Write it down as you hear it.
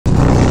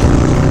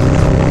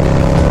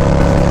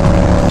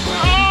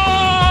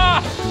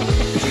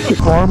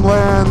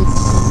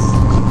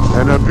farmlands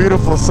and a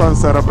beautiful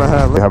sunset up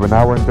ahead. We have an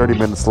hour and 30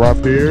 minutes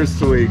left. Here's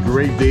to a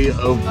great day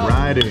of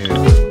riding.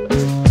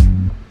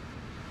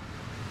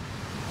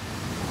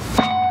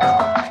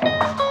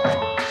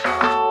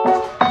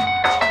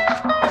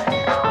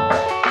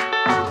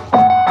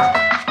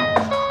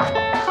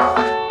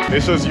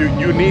 It's just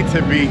you need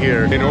to be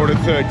here in order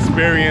to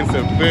experience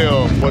and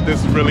feel what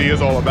this really is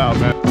all about,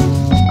 man.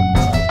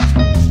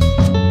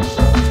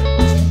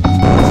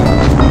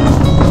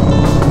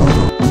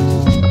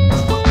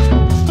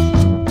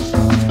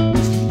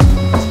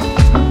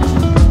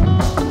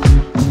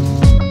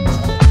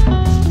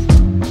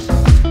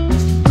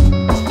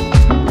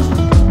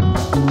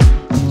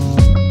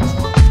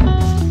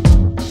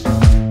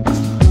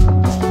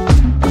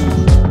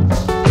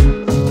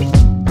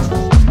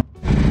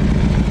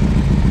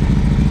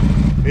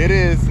 It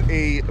is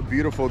a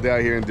beautiful day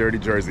out here in dirty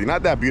Jersey.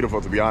 Not that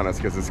beautiful, to be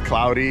honest, because it's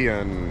cloudy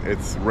and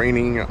it's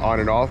raining on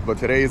and off. But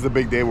today is a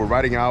big day. We're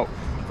riding out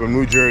from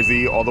New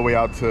Jersey all the way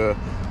out to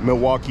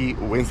Milwaukee,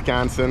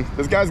 Wisconsin.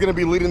 This guy's gonna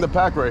be leading the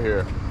pack right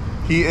here.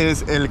 He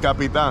is El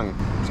Capitan.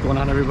 What's going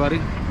on, everybody?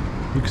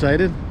 You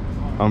excited?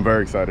 I'm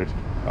very excited.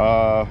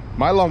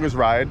 My longest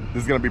ride.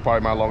 This is gonna be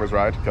probably my longest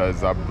ride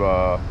because I've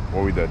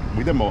what we did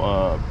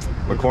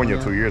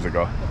Laconia 2 years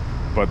ago.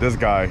 But this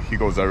guy, he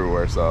goes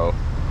everywhere, so.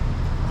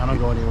 I don't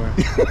go anywhere.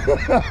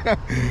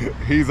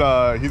 He's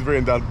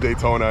been down to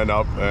Daytona and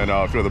up and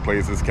a few other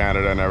places,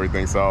 Canada and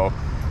everything. So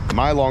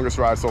my longest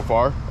ride so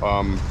far.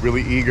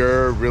 Really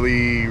eager,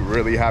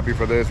 really happy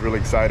for this, really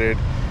excited.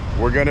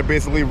 We're gonna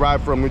basically ride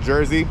from New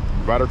Jersey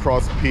right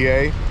across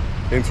PA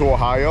into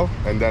Ohio,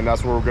 and then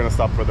that's where we're gonna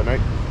stop for the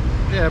night.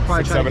 Yeah,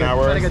 probably 7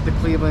 hours. Try to get to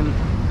Cleveland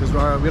because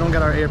we don't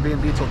get our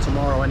Airbnb till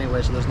tomorrow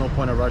anyway, so there's no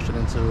point of rushing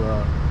into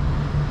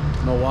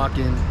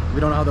Milwaukee. We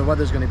don't know how the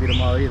weather's going to be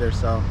tomorrow either,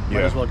 so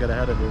might as well get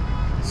ahead of it.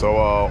 So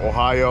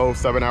Ohio,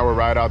 7-hour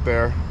ride out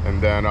there, and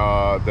then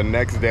the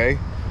next day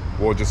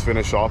we'll just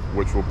finish off,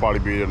 which will probably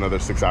be another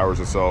 6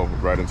 hours or so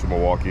right into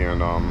Milwaukee, and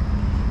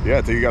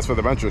yeah, take you guys for the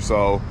adventure.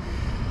 So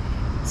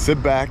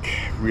sit back,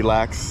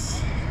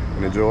 relax,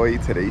 and enjoy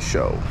today's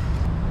show.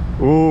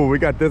 Ooh, we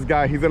got this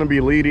guy. He's gonna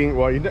be leading.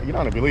 Well, you're not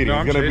gonna be leading.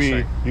 No,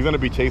 he's gonna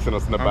be chasing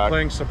us in the back. I'm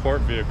playing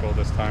support vehicle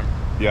this time.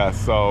 Yeah,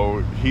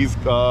 so he's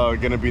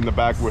gonna be in the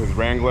back with his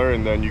Wrangler,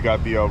 and then you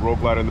got the road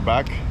glider in the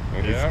back,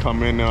 and he's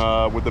coming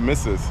with the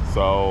missus.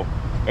 So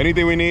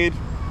anything we need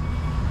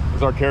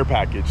is our care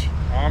package.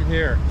 I'm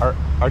here.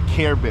 Our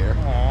Care Bear.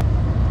 Aww.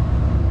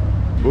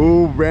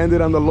 Ooh, branded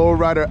on the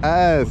lowrider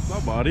ass.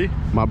 What's up, buddy?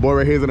 My boy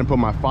right here is gonna put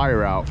my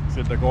fire out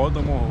Se te cojo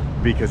tu mojo.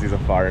 because he's a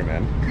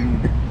fireman.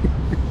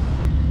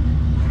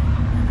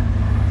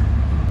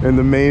 And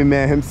the main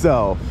man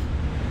himself,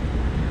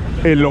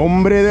 el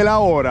hombre de la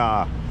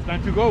hora. It's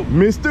time to go.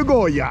 Mr.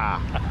 Goya,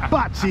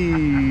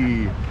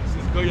 Bachi.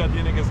 Goya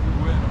tiene que ser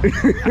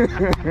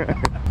bueno.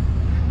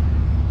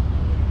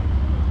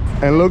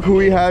 And look who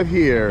we have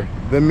here,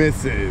 the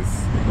missus.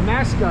 The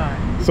mascot.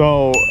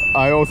 So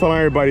I always tell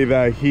everybody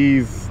that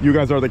you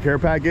guys are the care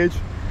package,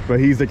 but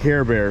he's the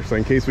Care Bear. So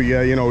in case we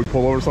we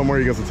pull over somewhere,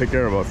 he gets to take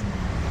care of us.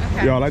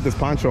 Okay. Yo, I like this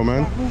poncho,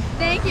 man.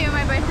 Thank you.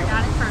 My boyfriend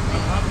got it for me.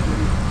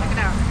 Check it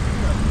out.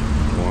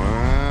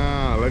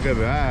 Wow, look at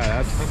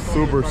that.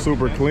 That's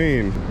super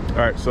clean. All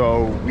right,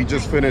 so we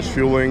just finished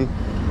fueling.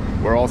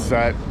 We're all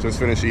set, just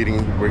finished eating.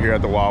 We're here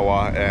at the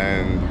Wawa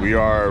and we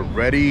are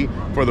ready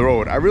for the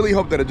road. I really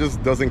hope that it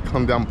just doesn't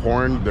come down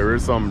pouring. There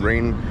is some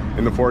rain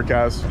in the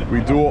forecast.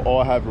 We do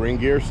all have rain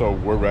gear, so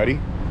we're ready.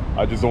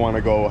 I just don't want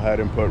to go ahead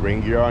and put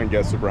rain gear on and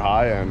get super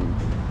high and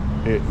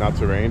it not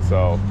to rain,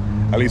 so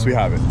at least we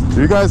have it.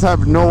 You guys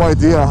have no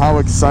idea how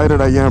excited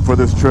I am for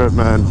this trip,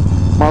 man.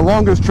 My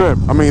longest trip.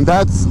 I mean,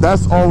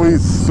 that's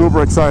always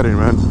super exciting,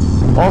 man.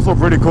 Also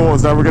pretty cool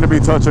is that we're going to be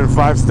touching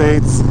 5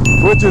 states,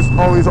 which is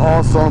always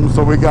awesome.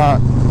 So we got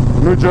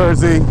New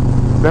Jersey,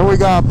 then we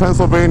got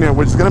Pennsylvania,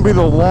 which is going to be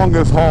the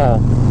longest haul.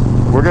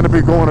 We're going to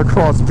be going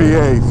across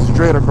PA,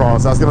 straight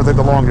across. That's going to take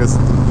the longest.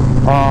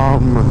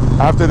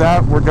 After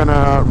that, we're going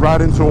to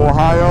ride into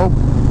Ohio.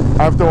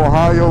 After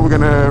Ohio, we're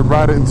going to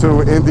ride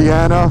into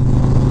Indiana.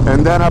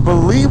 And then I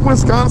believe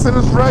Wisconsin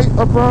is right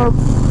above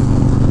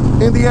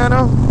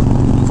Indiana.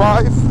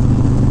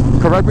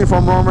 5. Correct me if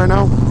I'm wrong right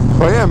now.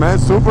 But yeah, man,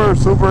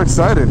 super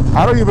excited.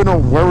 I don't even know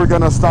where we're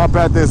gonna stop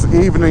at this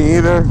evening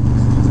either.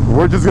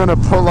 We're just gonna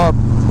pull up.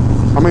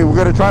 I mean, we're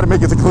gonna try to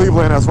make it to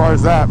Cleveland as far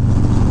as that,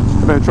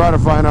 and then try to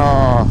find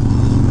a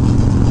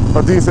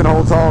decent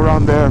hotel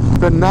around there.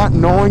 The not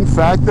knowing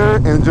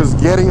factor and just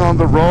getting on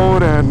the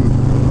road and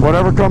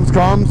whatever comes,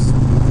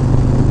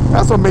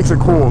 that's what makes it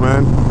cool,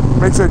 man.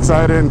 Makes it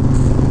exciting.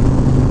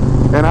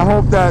 And I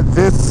hope that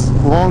this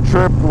long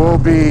trip will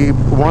be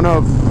one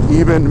of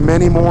even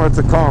many more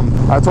to come.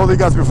 I told you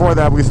guys before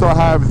that we still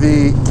have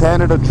the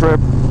Canada trip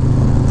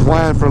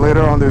planned for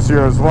later on this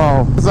year as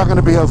well. It's not going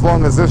to be as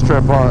long as this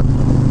trip, but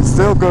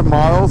still good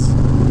miles.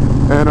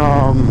 And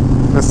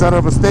instead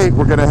of a state,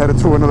 we're going to head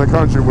to another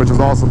country, which is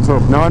awesome too.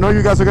 Now I know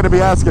you guys are going to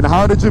be asking,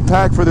 how did you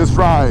pack for this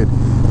ride?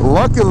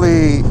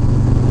 Luckily,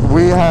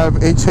 we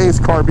have a chase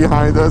car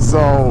behind us,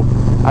 so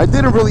I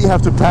didn't really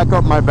have to pack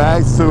up my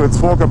bags to its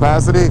full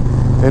capacity,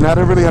 and I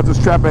didn't really have to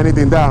strap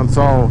anything down.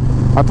 So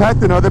I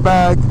packed another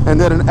bag and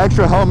then an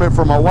extra helmet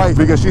for my wife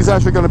because she's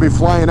actually going to be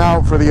flying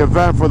out for the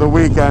event for the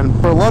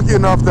weekend. We're lucky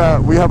enough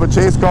that we have a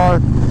chase car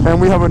and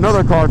we have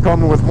another car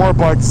coming with more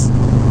bikes.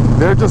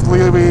 They're just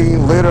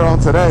leaving later on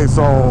today,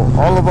 so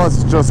all of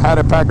us just had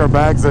to pack our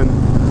bags and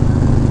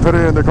put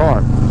it in the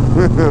car,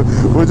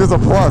 which is a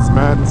plus,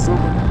 man.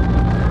 Super.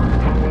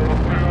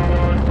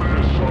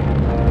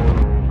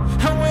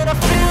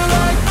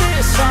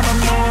 I'm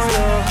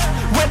immortal.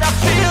 When I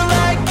feel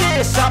like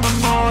this, I'm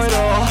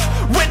immortal.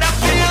 When I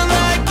feel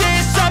like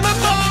this, I'm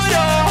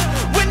immortal.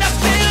 When I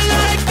feel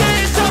like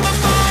this, I'm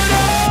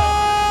immortal.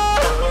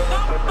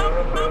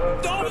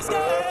 Don't be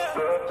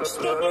scared. Just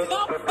step it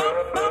up,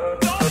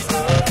 don't be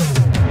scared.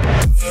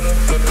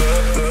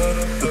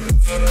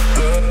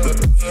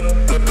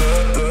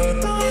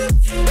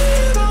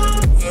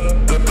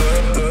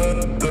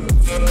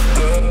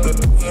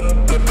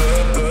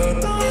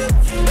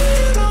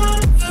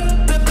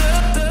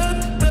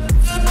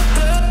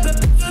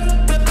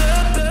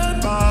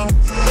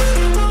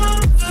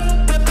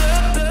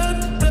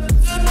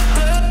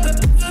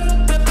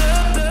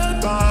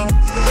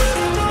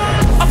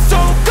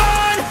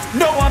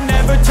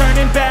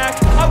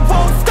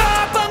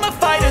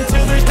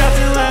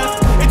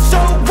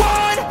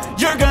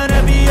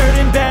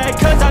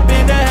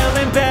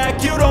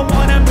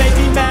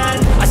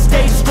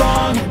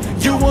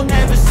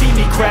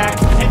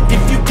 And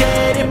if you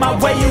get in my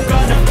way, you're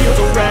gonna feel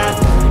the wrath.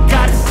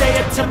 Gotta say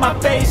it to my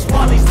face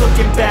while he's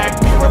looking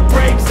back. Mirror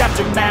breaks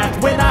after math.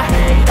 When I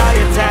hate, I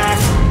attack.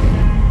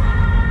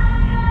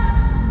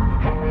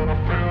 When I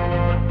feel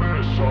like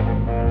this, I'm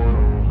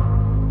immortal.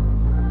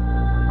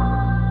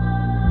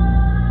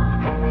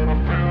 When I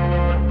feel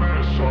like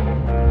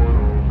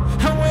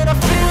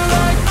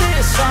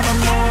this, I'm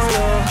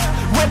immortal.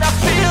 And when I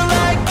feel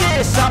like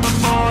this, I'm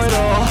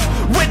immortal.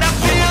 When I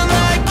feel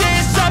like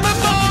this, I'm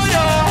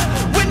immortal.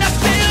 When I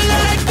feel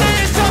like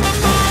this, I'm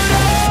immortal.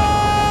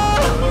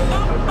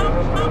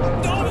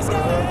 When I feel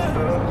like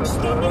this,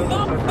 I'm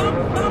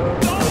immortal.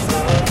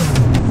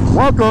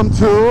 Welcome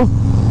to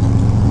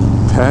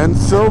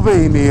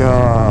Pennsylvania,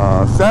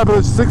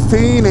 established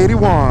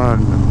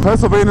 1681.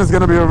 Pennsylvania is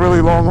going to be a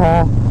really long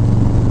haul.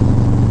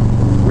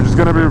 We're just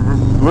going to be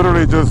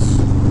literally just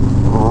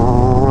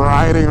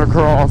riding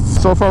across.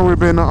 So far we've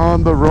been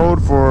on the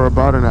road for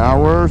about an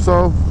hour or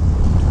so.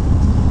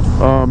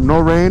 No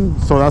rain,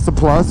 so that's a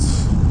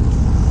plus.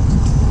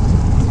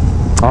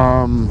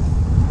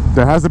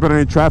 There hasn't been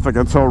any traffic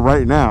until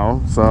right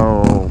now,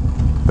 so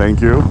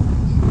thank you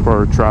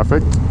for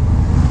traffic.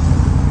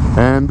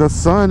 And the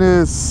sun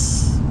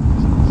is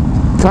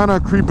kind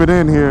of creeping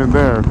in here and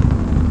there.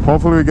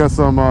 Hopefully we get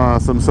some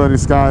sunny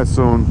skies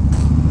soon,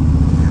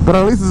 but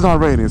at least it's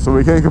not raining, so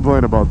we can't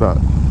complain about that.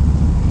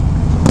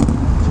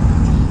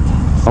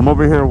 I'm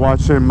over here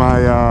watching my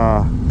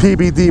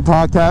PBD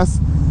podcast,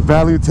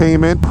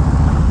 Valuetainment.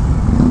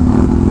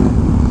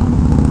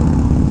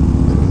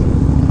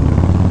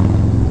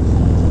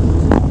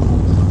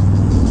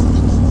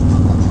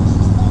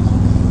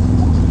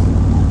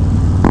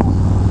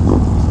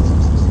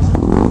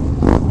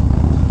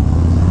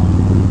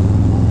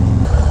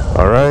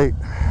 All right,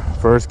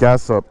 first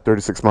gas up,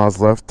 36 miles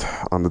left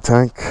on the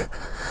tank.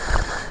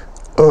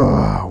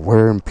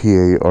 Where in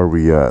PA are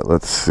we at?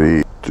 Let's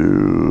see.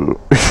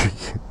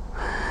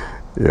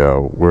 Yeah,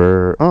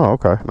 we're, oh,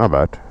 okay, not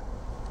bad.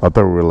 I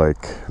thought we were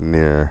like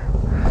near,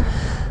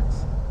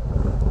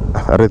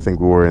 I didn't think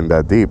we were in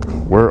that deep.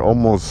 We're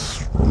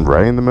almost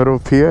right in the middle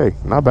of PA,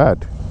 not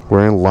bad.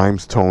 We're in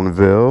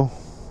Limestoneville,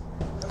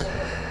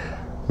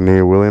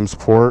 near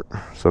Williamsport.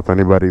 So if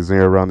anybody's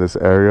near around this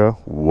area,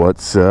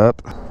 what's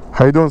up?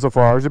 How you doing so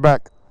far? How's your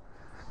back?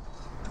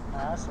 My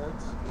ass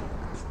hurts.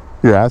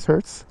 Your ass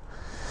hurts?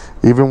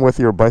 Even with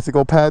your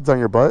bicycle pads on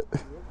your butt?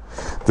 Yep.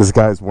 This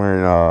guy's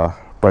wearing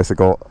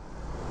bicycle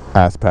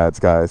ass pads,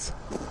 guys.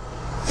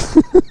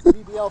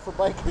 BBL for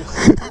bikers.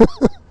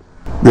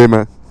 Hey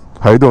man,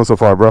 how you doing so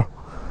far, bro?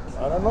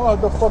 I don't know how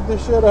the fuck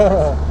this shit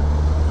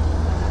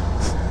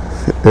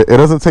It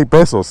doesn't take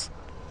pesos.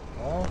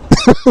 No.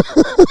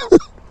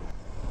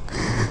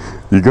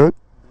 You good?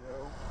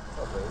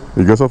 Yeah.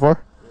 You good so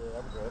far? Yeah,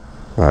 I'm good.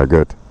 Alright,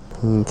 good.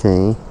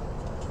 Okay.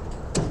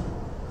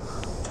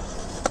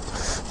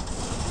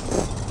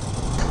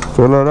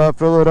 Fill it up,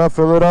 fill it up,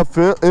 fill it up,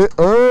 fill it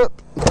up.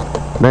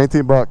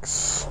 19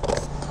 bucks.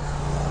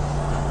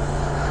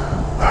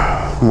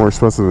 More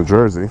expensive than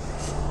Jersey,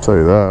 I'll tell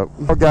you that.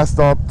 Gas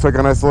stop, took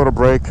a nice little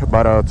break,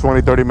 about a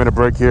 20-30 minute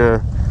break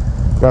here.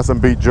 Got some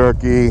beef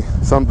jerky,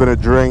 something to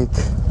drink.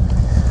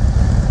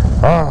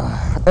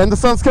 And the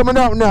sun's coming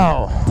out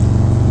now.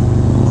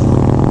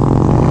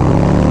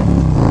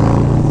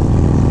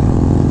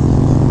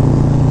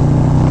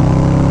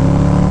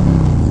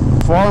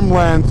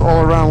 Farmlands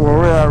all around where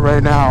we're at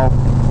right now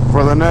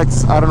for the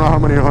next, I don't know how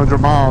many 100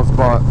 miles,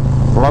 but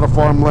a lot of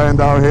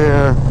farmland out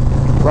here.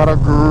 A lot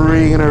of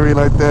greenery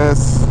like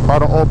this, a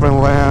lot of open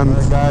land. All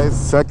right, guys,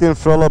 second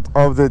fill up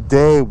of the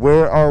day.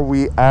 Where are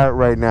we at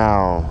right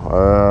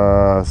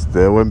now?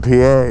 Still in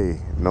PA,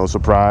 no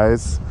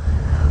surprise.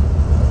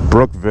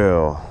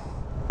 Brookville.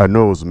 I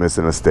knew it was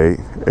missing a state.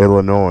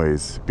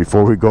 Illinois.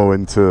 Before we go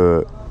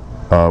into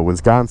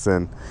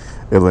Wisconsin,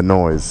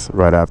 Illinois,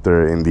 right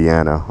after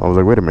Indiana. I was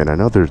like, wait a minute, I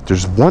know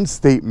there's one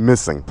state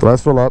missing.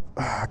 Let's fill up,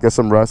 get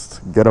some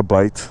rest, get a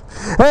bite.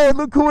 Hey,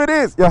 look who it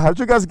is. Yeah, how'd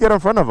you guys get in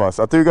front of us?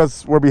 I thought you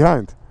guys were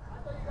behind.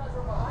 I thought you guys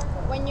were behind.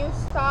 When you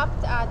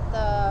stopped at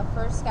the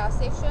first gas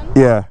station,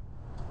 yeah,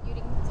 you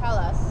didn't tell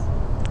us.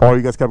 Oh,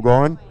 you guys kept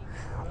going?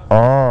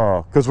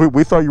 Oh, because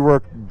we thought you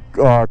were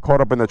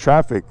caught up in the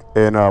traffic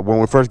and when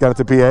we first got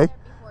into PA.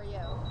 Before you.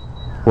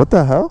 What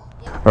the hell?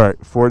 All right,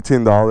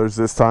 $14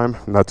 this time.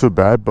 Not too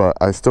bad, but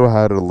I still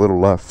had a little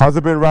left. How's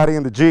it been riding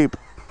in the Jeep?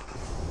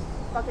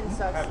 Fucking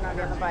sucks not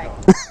on the bike.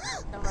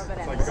 Don't rub it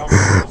in.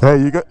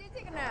 Hey, you got. I did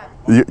take a nap.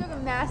 I took a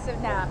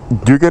massive nap.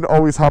 You can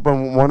always hop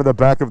on one of the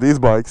back of these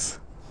bikes.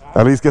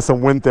 At least get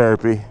some wind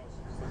therapy.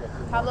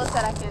 Pablo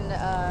said I can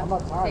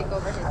take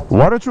over his.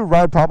 Why don't you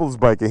ride Pablo's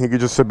bike and he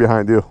could just sit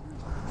behind you?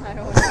 I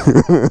don't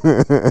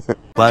know.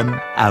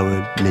 1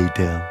 hour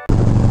later.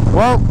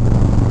 Well,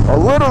 a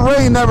little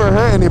rain never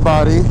hurt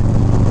anybody.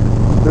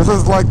 This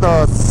is like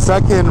the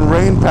second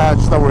rain patch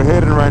that we're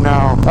hitting right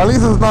now. At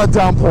least it's not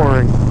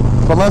downpouring,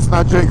 but let's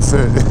not jinx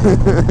it.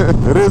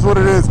 It is what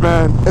it is,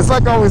 man. It's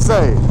like I always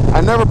say,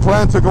 I never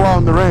plan to go out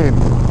in the rain.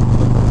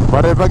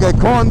 But if I get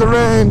caught in the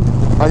rain,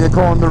 I get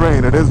caught in the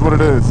rain. It is what it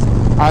is.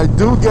 I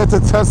do get to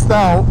test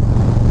out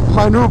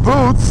my new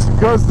boots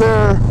because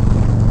they're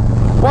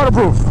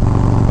waterproof.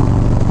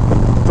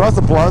 So that's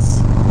a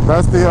plus.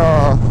 That's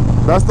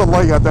the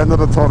light at the end of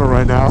the tunnel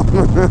right now.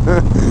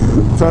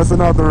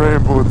 Testing out the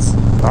rain boots.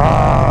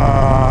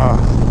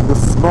 The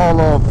smell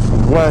of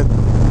wet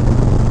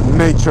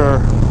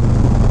nature.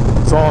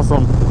 It's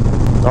awesome.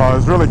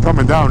 It's really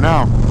coming down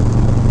now.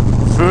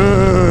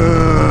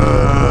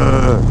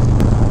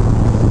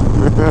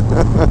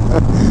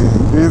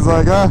 He's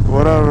like,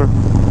 whatever.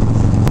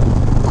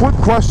 Quick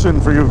question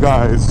for you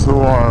guys who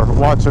are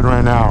watching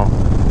right now.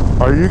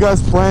 Are you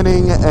guys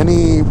planning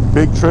any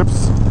big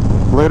trips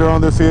later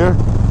on this year?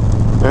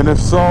 And if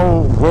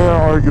so, where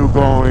are you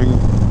going?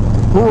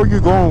 Who are you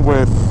going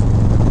with?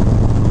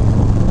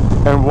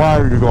 And why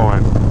are you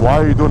going? Why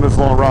are you doing this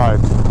long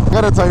ride? I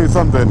gotta tell you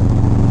something.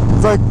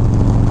 It's like,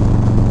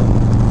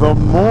 the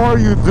more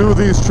you do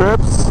these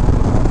trips,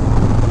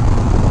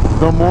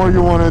 the more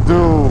you want to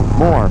do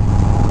more.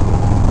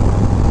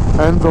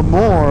 And the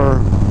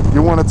more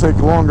you want to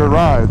take longer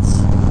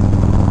rides.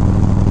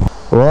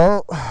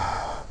 Well,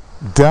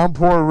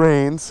 downpour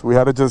rains. We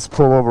had to just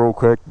pull over real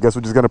quick. Guess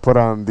we're just gonna put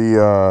on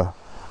the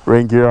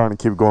rain gear on and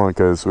keep going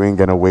because we ain't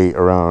gonna wait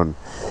around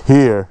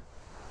here.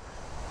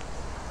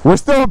 We're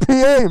still in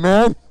PA,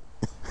 man.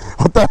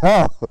 What the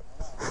hell?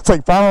 It's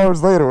like 5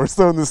 hours later, we're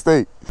still in the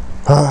state.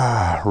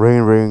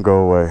 Rain, go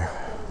away.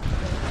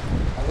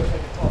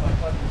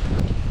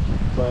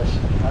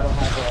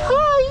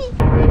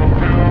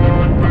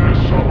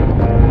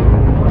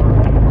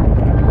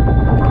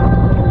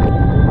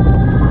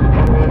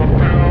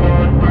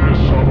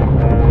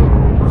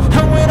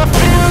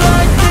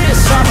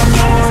 I'm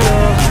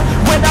immortal.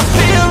 When I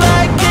feel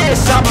like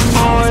this, I'm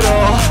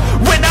immortal.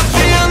 When I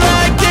feel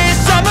like this,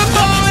 I'm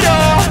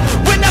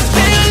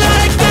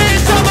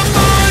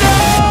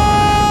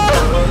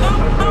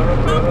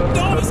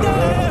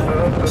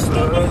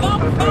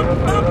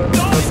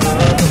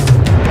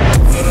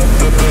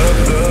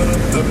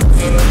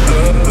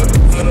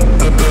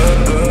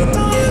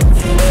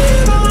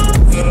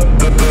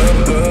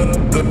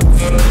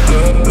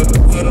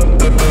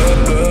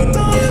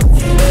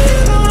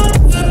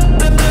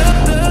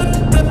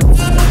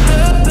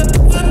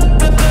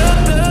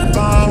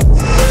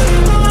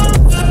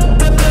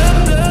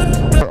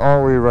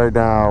Right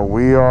now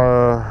we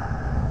are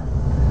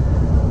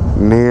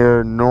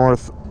near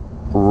North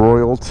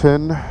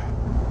Royalton,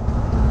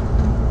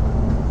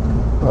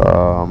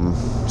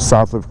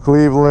 south of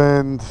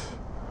Cleveland.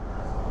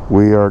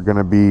 We are going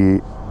to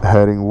be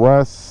heading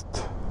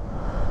west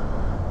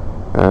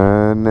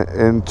and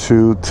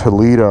into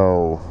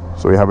Toledo.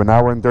 So we have an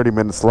hour and 30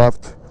 minutes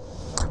left.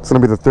 It's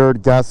going to be the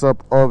third gas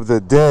up of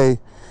the day.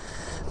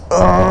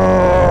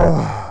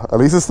 At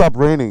least it stopped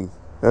raining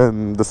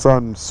and the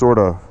sun sort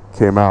of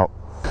came out.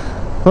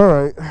 All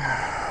right,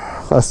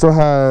 I still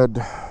had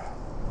a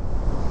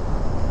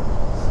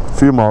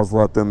few miles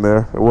left in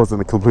there. It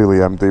wasn't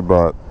completely empty,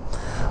 but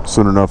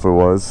soon enough it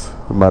was.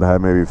 I might have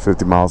had maybe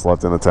 50 miles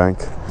left in the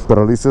tank. But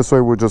at least this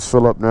way we'll just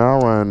fill up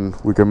now and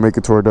we can make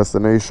it to our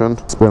destination.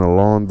 It's been a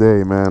long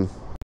day, man.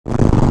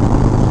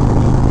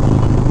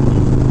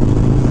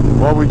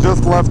 Well, we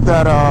just left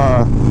that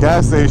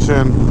gas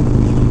station.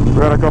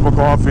 We had a cup of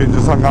coffee and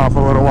just hung out for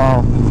a little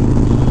while.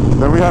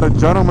 Then we had a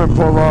gentleman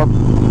pull up.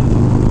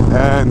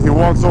 And he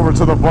walks over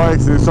to the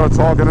bikes and he starts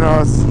talking to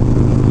us.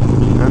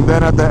 And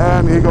then at the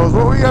end he goes,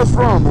 "Where are you guys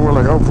from?" And we're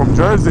like, "Oh, from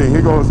Jersey."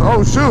 He goes,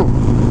 "Oh shoot,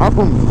 I'm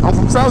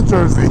from South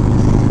Jersey."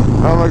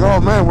 I'm like, oh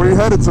man, where are you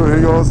headed to?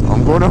 He goes,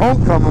 I'm going to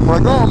Homecoming. I'm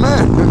like, oh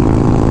man.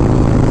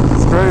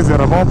 It's crazy,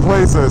 out of all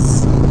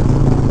places.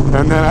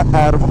 And then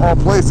out of all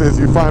places,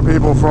 you find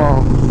people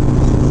from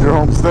your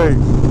home state.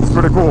 It's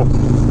pretty cool.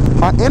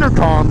 My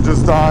intercom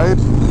just died.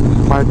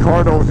 My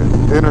Cardo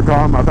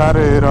intercom. I've had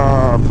it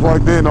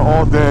plugged in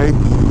all day.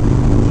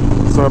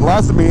 So it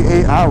lasted me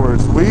 8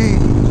 hours. We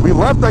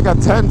left like at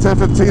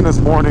 10:15 this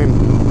morning.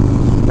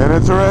 And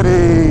it's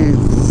already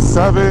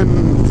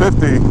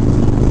 7:50.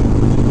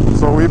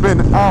 So we've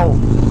been out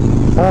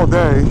all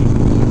day.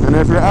 And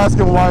if you're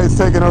asking why it's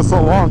taking us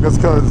so long, it's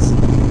because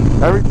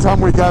every time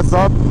we gas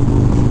up,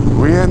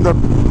 we end up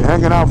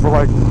hanging out for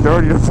like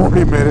 30 to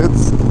 40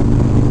 minutes.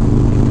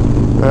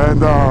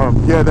 And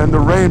yeah, then the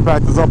rain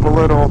backed us up a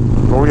little,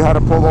 but we had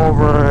to pull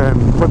over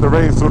and put the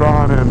rain suit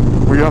on,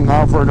 and we hung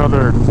out for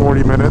another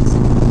 40 minutes.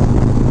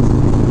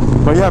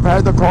 But yeah, I've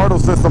had the Cardo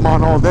system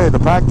on all day, the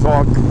Pack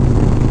Talk.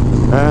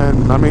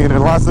 And I mean, it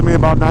lasted me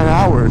about 9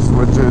 hours,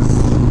 which is,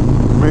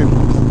 I mean,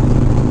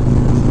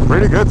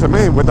 pretty good to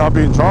me without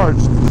being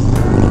charged.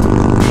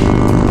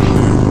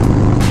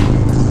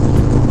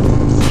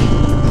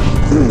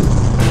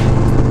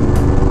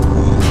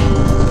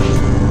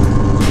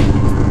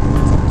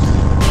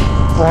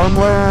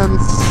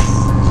 Farmlands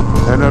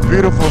and a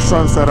beautiful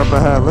sunset up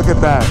ahead. Look at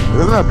that.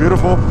 Isn't that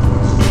beautiful?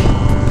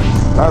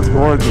 That's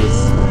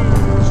gorgeous.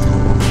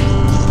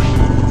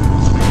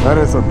 That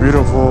is a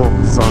beautiful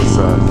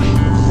sunset.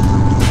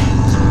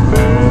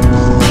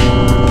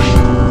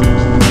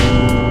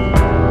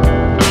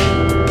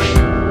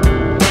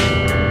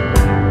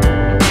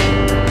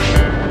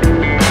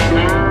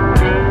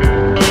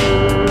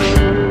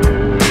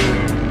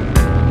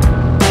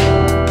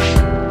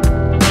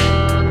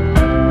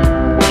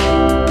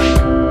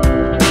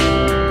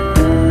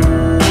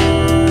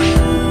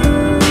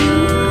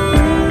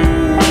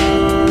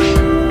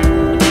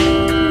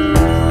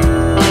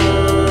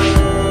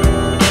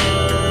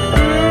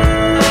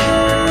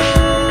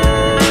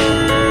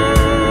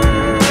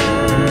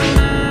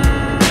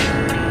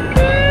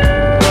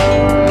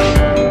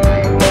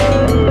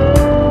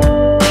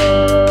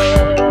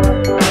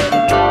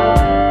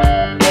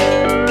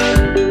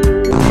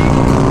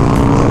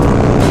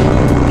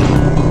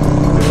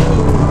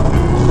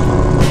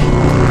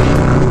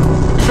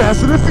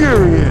 Fast and the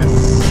Furious.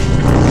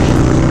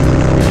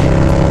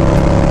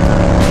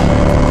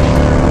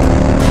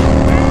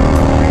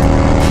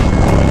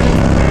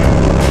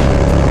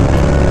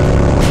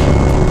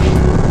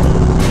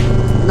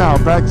 Now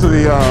back to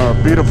the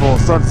beautiful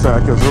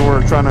sunset, because we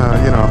were trying to,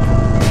 you know,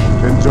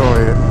 enjoy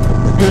it.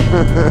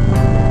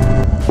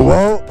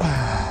 Well,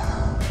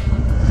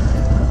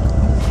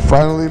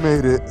 finally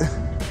made it.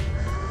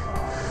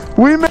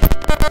 We made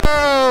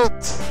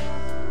it!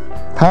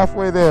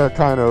 Halfway there,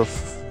 kind of.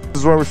 This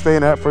is where we're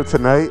staying at for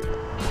tonight. Change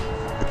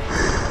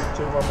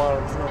my mind.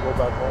 I'm just gonna go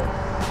back home.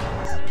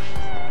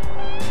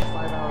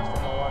 5 hours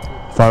to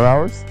Milwaukee. 5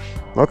 hours?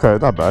 Okay,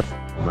 not bad.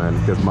 Man,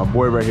 because my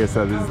boy right here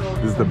said this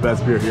is the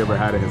best beer he ever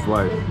had in his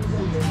life.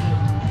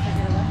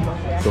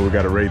 So we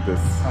gotta rate this.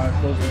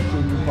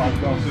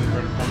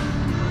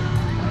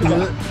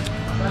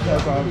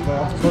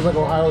 Smells like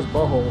Ohio's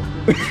butthole.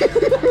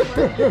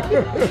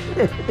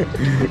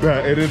 Nah,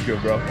 it is good,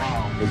 bro.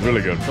 It's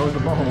really good.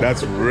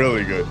 That's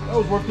really good. That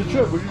was worth the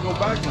trip. We can go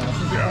back now.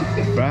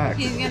 Yeah, back.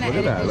 He's gonna Look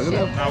at that. Look at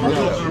that. Now Look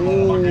we're at that.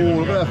 going to Ooh,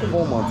 look at that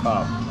foam on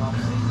top.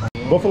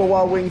 Buffalo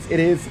Wild Wings, it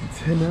is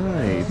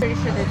tonight. Pretty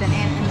sure there's an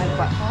ant in my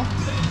butthole.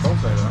 Don't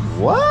say that.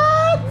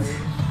 What?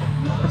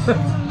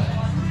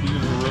 You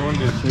just ruined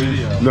this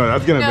video. No,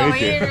 that's gonna No, make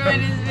he it.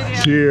 ruined his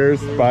video. Cheers,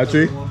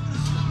 Bachi.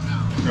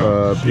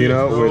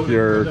 Peanut with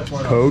your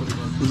Coke.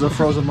 This is a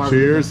frozen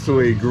margarita. Cheers to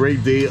a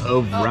great day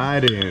of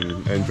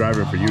riding and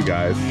driving for you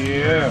guys.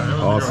 Yeah.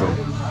 Awesome.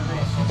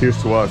 Cheers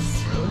to us.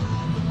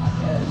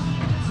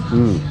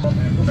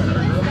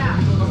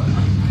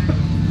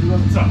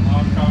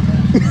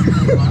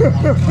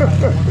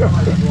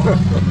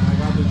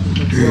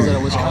 Is that a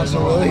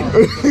Wisconsin Willie?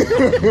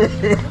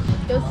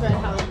 Those red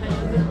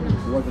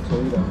jalapenos. What the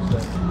Toledo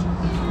instead?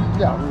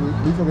 Yeah,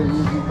 these are the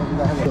easy ones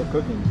that have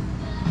cooking.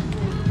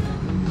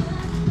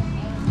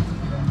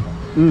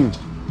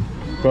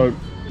 But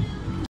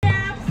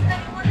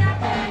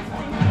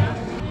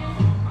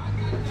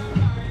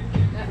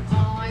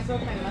Oh, I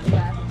broke my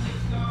mustache.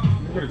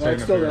 You could have No, taken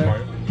it's a still bigger there.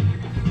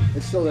 bite.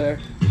 It's still there.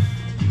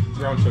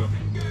 Round two.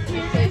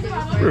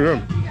 pretty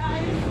good.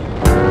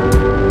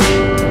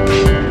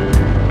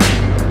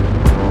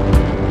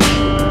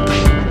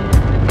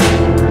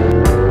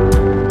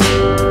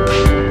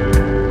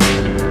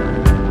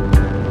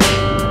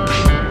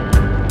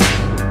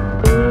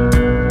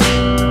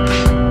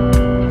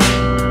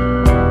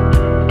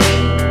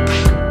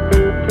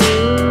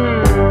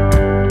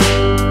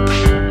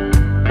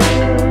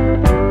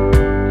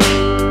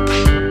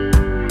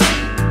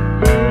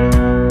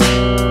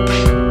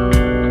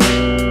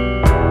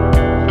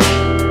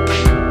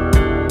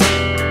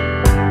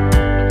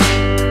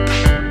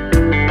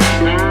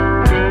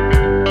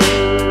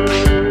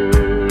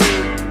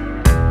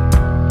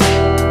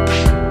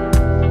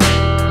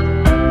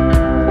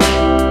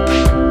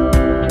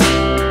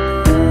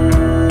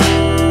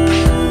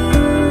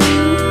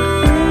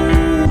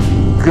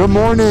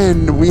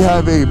 morning. We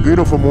have a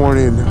beautiful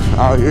morning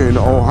out here in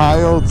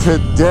Ohio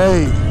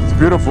today. It's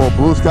beautiful,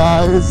 blue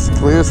skies,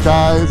 clear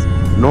skies,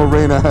 no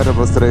rain ahead of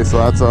us today, so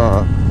that's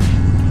a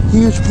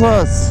huge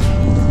plus.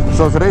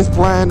 So today's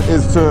plan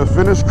is to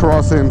finish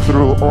crossing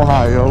through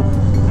Ohio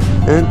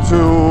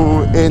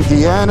into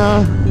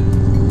Indiana,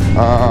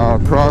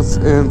 cross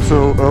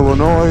into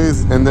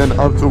Illinois, and then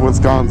up to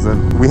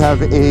Wisconsin. We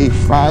have a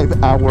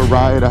 5-hour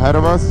ride ahead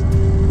of us,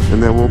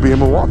 and then we'll be in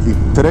Milwaukee.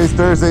 Today's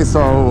Thursday,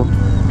 so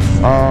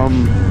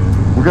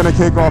we're gonna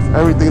kick off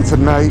everything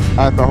tonight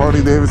at the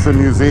Harley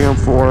Davidson Museum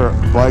for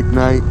bike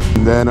night,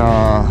 and then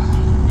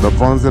the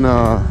fun's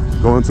gonna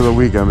go into the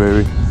weekend,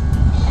 baby.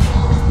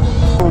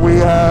 We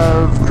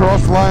have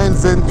cross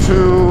lines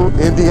into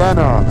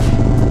Indiana.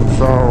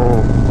 So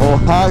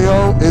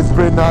Ohio, it's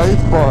been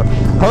nice, but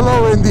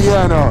hello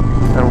Indiana.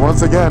 And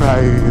once again,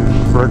 I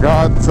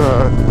forgot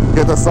to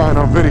get the sign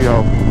on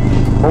video,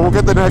 but we'll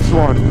get the next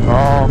one.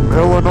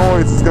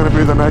 Illinois is gonna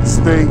be the next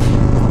state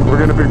we're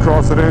gonna be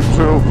crossing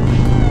into.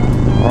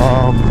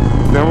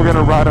 Then we're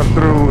gonna ride up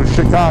through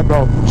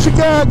Chicago.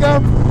 Chicago,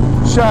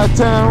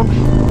 Chi-Town.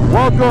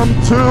 Welcome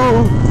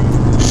to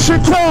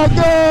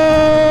Chicago!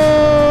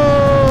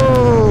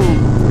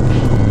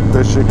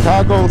 The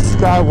Chicago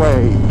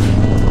Skyway.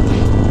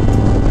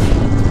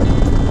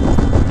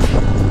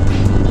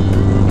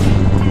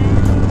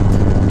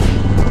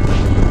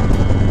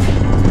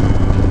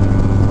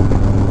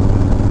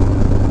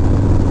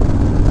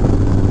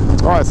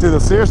 Oh, I see the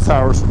Sears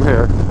Towers from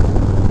here.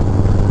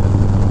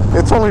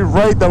 It's only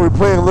right that we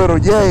play a little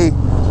yay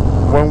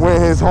when we're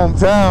in his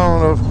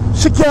hometown of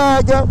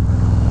Chicago.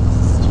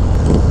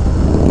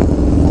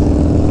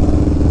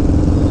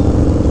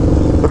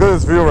 Look at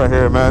this view right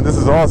here, man. This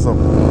is awesome.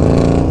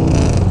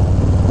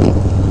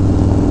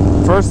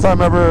 First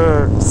time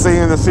ever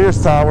seeing the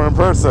Sears Tower in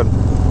person.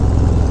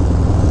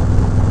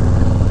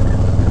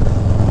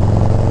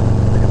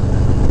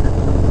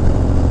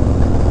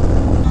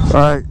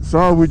 Alright,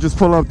 so we just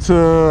pull up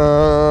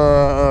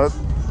to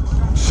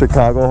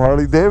Chicago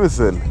Harley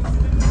Davidson.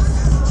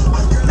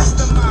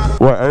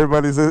 What,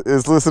 everybody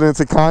is listening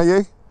to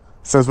Kanye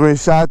since we're in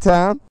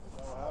Chi-Town?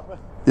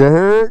 You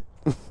heard?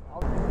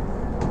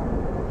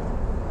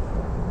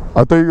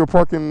 I thought you were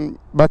parking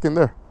back in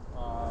there.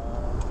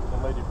 The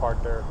lady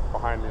parked there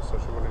behind me, so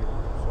she wouldn't even,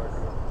 so I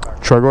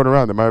couldn't. Try going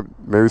around. There might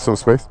maybe some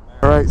space.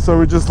 All right, so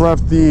we just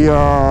left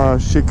the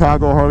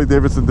Chicago Harley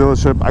Davidson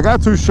dealership. I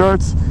got 2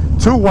 shirts,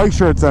 2 white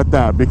shirts at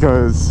that,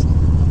 because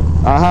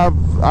I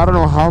don't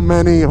know how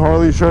many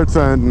Harley shirts,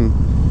 and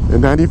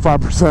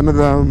 95% of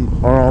them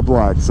are all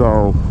black.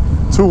 So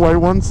 2 white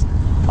ones.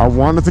 I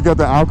wanted to get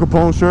the Al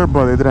Capone shirt,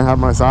 but they didn't have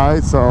my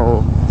size,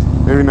 so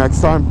maybe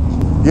next time.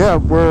 Yeah,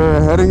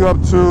 we're heading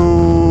up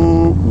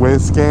to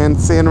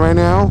Wisconsin right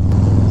now.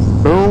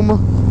 Boom.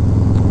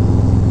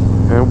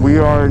 And we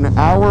are an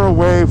hour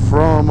away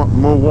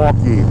from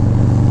Milwaukee.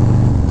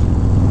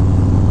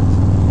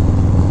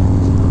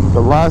 The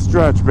last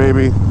stretch,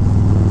 baby.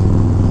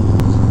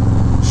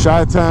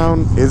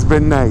 Chi-Town has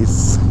been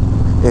nice.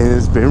 It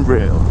has been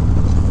real.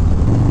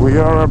 We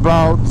are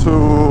about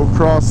to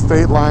cross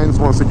state lines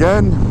once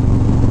again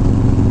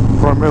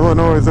from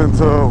Illinois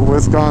into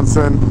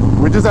Wisconsin.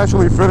 We just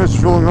actually finished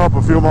fueling up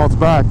a few months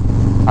back.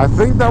 I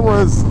think that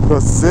was the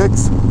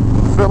 6th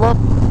fill up,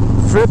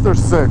 5th or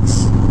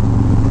 6th.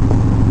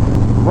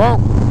 Well,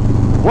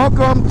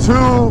 welcome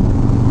to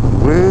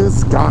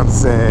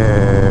Wisconsin.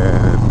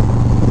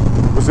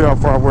 We'll see how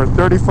far. We're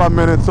 35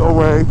 minutes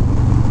away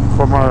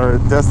from our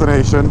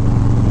destination.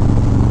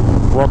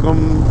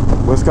 Welcome,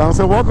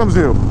 Wisconsin welcomes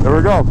you. There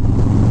we go.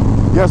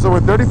 Yeah, so we're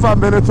 35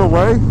 minutes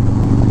away.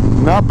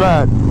 Not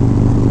bad.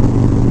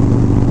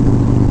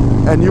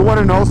 And you want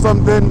to know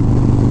something?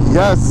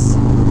 Yes,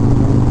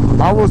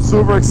 I was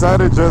super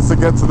excited just to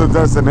get to the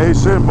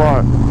destination,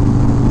 but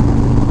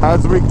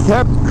as we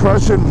kept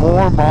crushing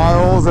more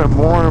miles and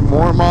more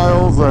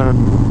miles, and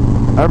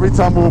every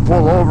time we would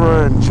pull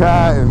over and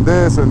chat and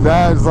this and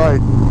that, it's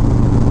like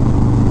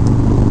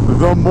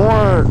the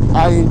more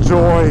I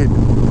enjoyed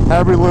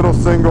every little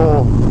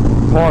single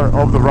part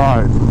of the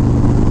ride.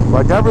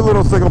 Like every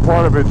little single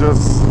part of it,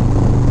 just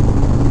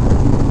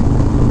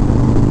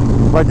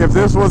like if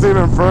this was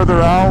even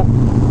further out,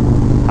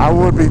 I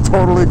would be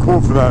totally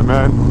cool for that,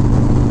 man.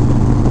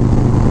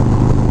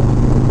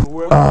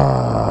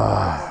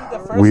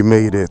 We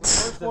made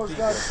it.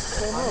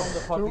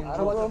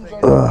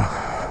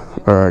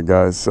 All right,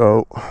 guys,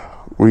 so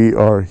we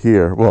are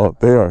here. Well,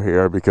 they are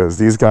here because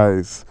these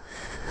guys,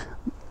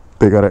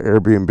 they got an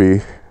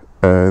Airbnb,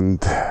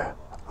 and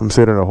I'm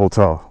sitting in a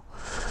hotel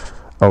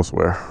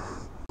elsewhere.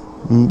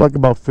 I'm like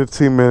about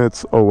 15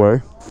 minutes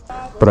away,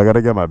 but I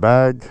gotta get my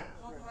bag,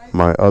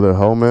 my other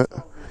helmet,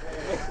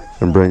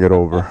 and bring it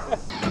over.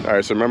 All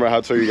right, so remember how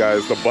I told you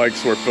guys the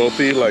bikes were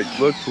filthy? Like,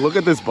 look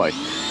at this bike.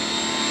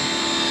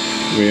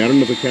 I mean, I don't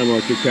know if the camera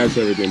could catch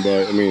everything,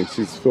 but I mean,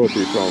 she's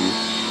filthy from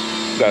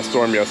that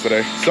storm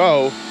yesterday.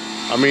 So,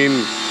 I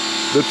mean,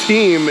 the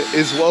team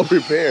is well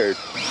prepared.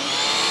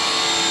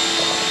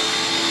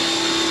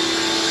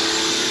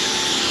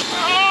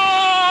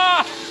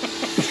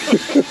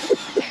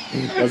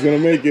 That's gonna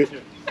make it.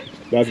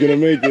 That's gonna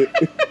make it.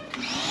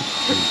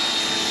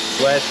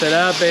 Blast it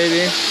up,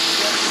 baby.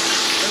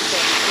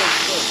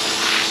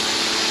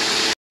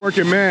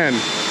 Working man,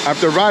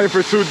 after riding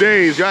for 2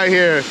 days, you're out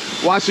here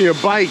watching your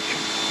bike.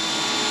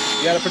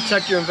 You gotta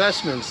protect your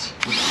investments.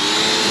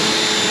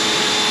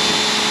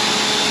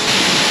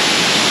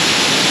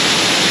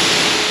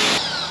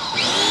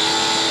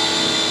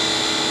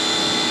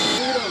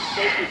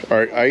 All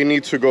right, I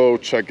need to go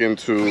check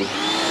into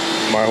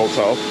my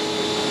hotel,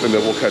 and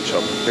then we'll catch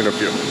up in a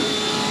few.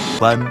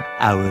 1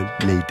 hour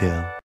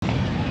later.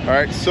 All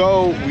right,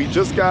 so we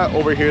just got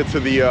over here to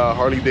the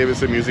Harley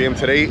Davidson Museum.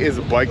 Today is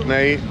bike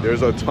night.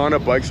 There's a ton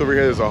of bikes over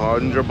here. There's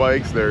 100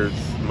 bikes. There's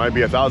might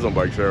be 1,000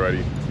 bikes here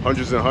already,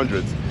 hundreds and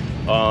hundreds.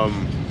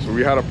 So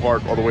we had to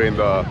park all the way in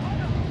the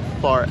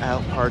far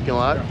out parking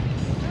lot.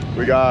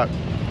 We got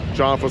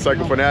John from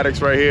Cycle Fanatics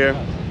right here.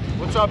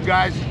 What's up,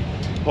 guys?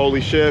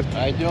 Holy Shift.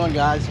 How you doing,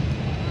 guys?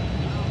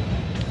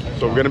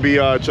 So we're gonna be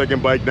checking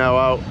bike now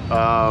out.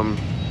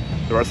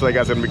 The rest of the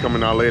guys are gonna be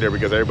coming out later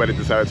because everybody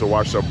decided to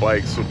watch their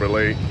bikes super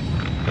late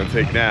and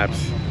take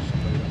naps.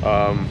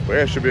 But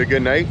yeah, it should be a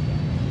good night.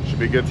 Should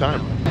be a good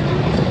time.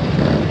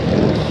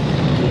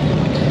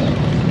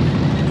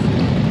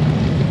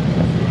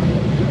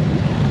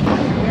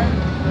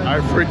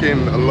 I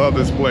freaking love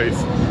this place.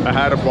 I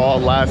had a ball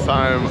last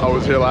time I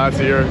was here last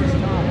year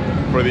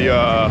for the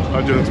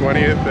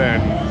 120th,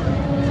 and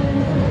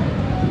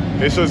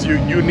it's just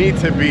you need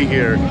to be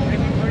here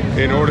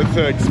in order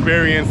to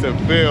experience and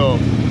feel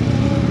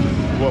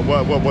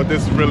what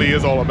this really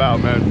is all about,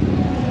 man.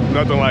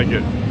 Nothing like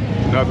it.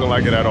 Nothing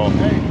like it at all.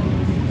 Hey,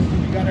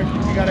 you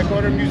gotta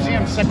go to the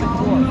museum, 2nd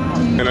floor.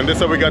 And on this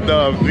side we got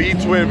the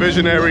V-Twin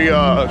Visionary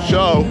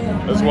show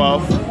as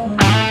well.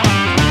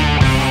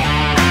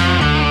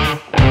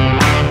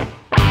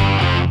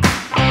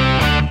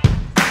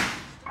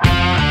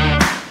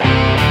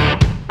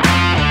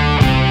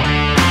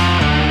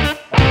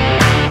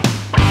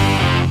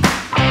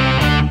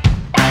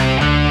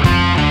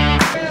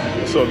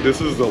 So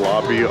this is the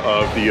lobby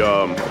of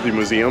the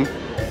museum.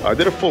 I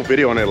did a full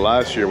video on it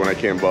last year when I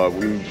came, but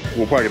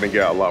we're probably gonna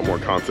get a lot more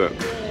content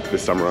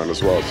this time around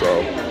as well.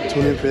 So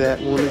tune in for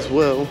that one as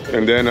well.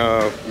 And then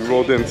we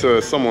rolled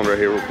into someone right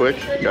here real quick.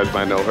 You guys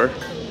might know her.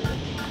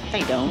 How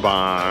you doing?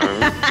 Bye.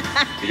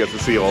 You get to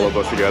see all of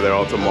us together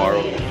all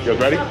tomorrow. You guys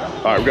ready?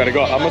 All right, we gotta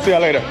go. I'm gonna see y'all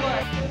later.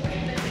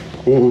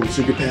 Oh,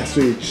 secret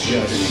passage.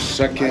 Yes,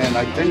 second,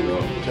 I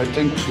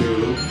think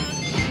 2.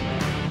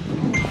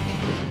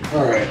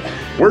 All right.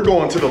 We're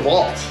going to the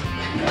vault.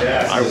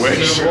 Yes, I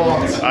wish.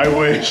 I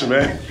wish,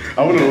 man.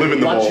 I want to live in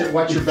the vault.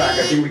 Watch your back.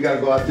 I think we got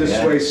to go out this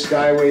way,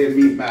 Skyway, and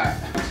meet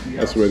Matt.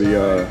 That's where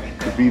the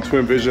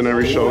V-Twin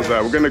Visionary show's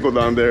at. We're gonna go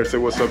down there, say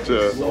what's up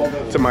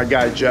to my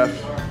guy Jeff.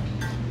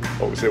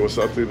 Oh, say what's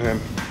up to him.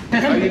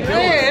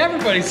 Hey,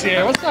 everybody's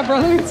here. What's up,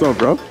 brother? What's up,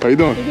 bro? How you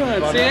doing? How you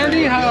doing?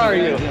 Sandy, how are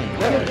you?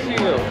 Good to see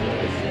you.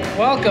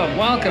 Welcome,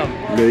 welcome.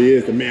 There he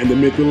is, the man, the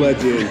myth, the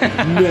legend.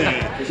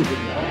 Man.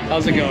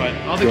 How's it going?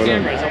 All the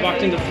cameras. I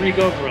walked into 3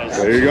 GoPros.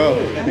 There you go.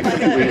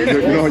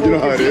 you know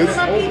how it is.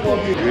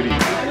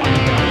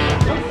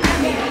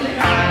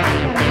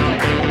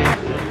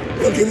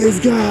 Look at this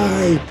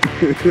guy.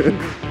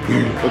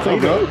 What's up,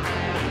 bro?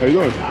 How you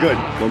doing? Good.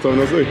 Long time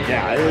no see.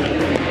 Yeah,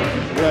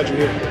 glad you're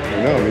here.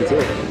 I know, me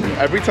too.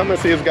 Every time I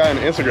see this guy on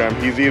Instagram,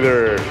 he's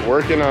either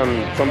working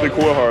on something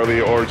cool with Harley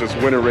or just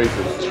winning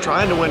races. Just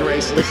trying to win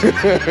races.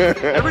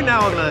 Every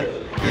now and then.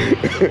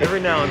 Every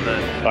now and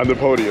then. On the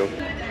podium.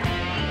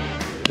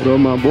 What up,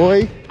 my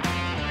boy?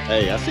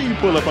 Hey, I see you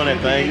pull up on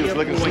that thing. You was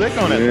looking slick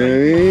on that thing.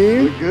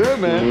 Hey. Look good,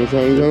 man. What's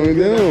how we doing?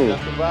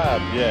 That's the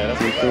vibe. Yeah, that's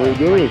what we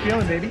doing. How you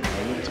feeling, baby?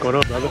 What's going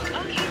on, brother?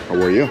 How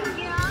are you?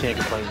 Can't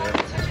complain, man.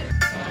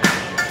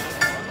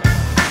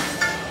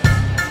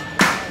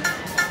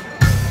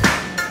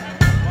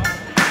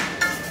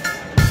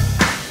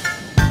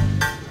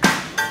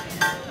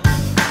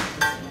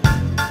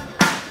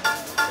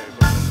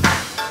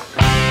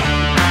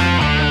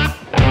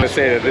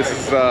 Say that this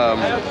is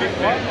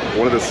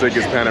one of the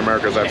sickest Pan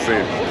Americas I've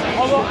seen.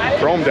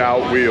 Chromed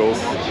out wheels.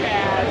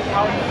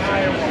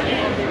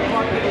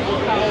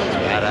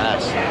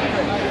 Badass.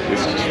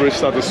 It's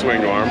switched out the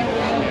swing arm.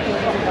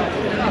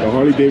 The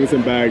Harley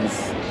Davidson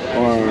bags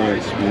are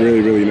really,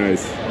 really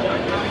nice.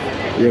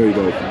 Really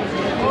dope.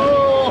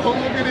 Oh, look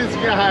at this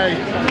guy.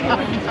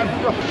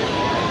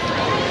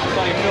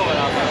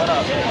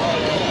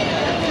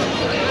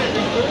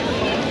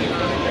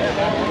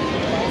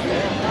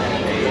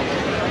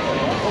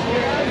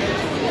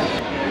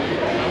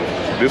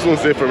 This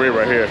one's it for me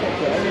right here.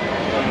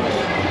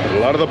 A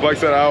lot of the bikes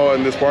that are out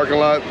in this parking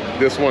lot,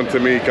 this one to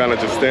me kind of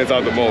just stands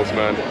out the most,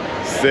 man.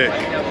 Sick.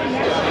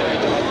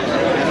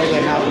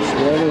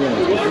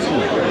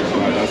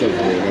 That's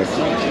okay.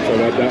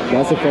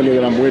 That's the fender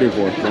that I'm waiting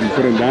for. I'm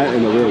putting that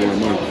in the rear one of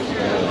mine.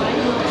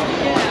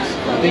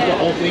 I think the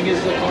whole thing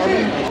is the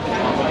carbon.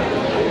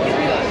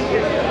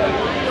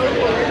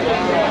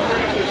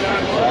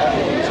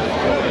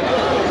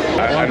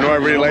 I know I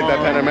really like that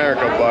Pan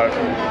America, but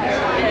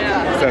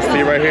this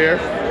ST right here,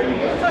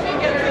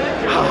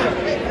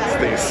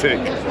 Stay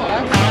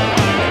sick.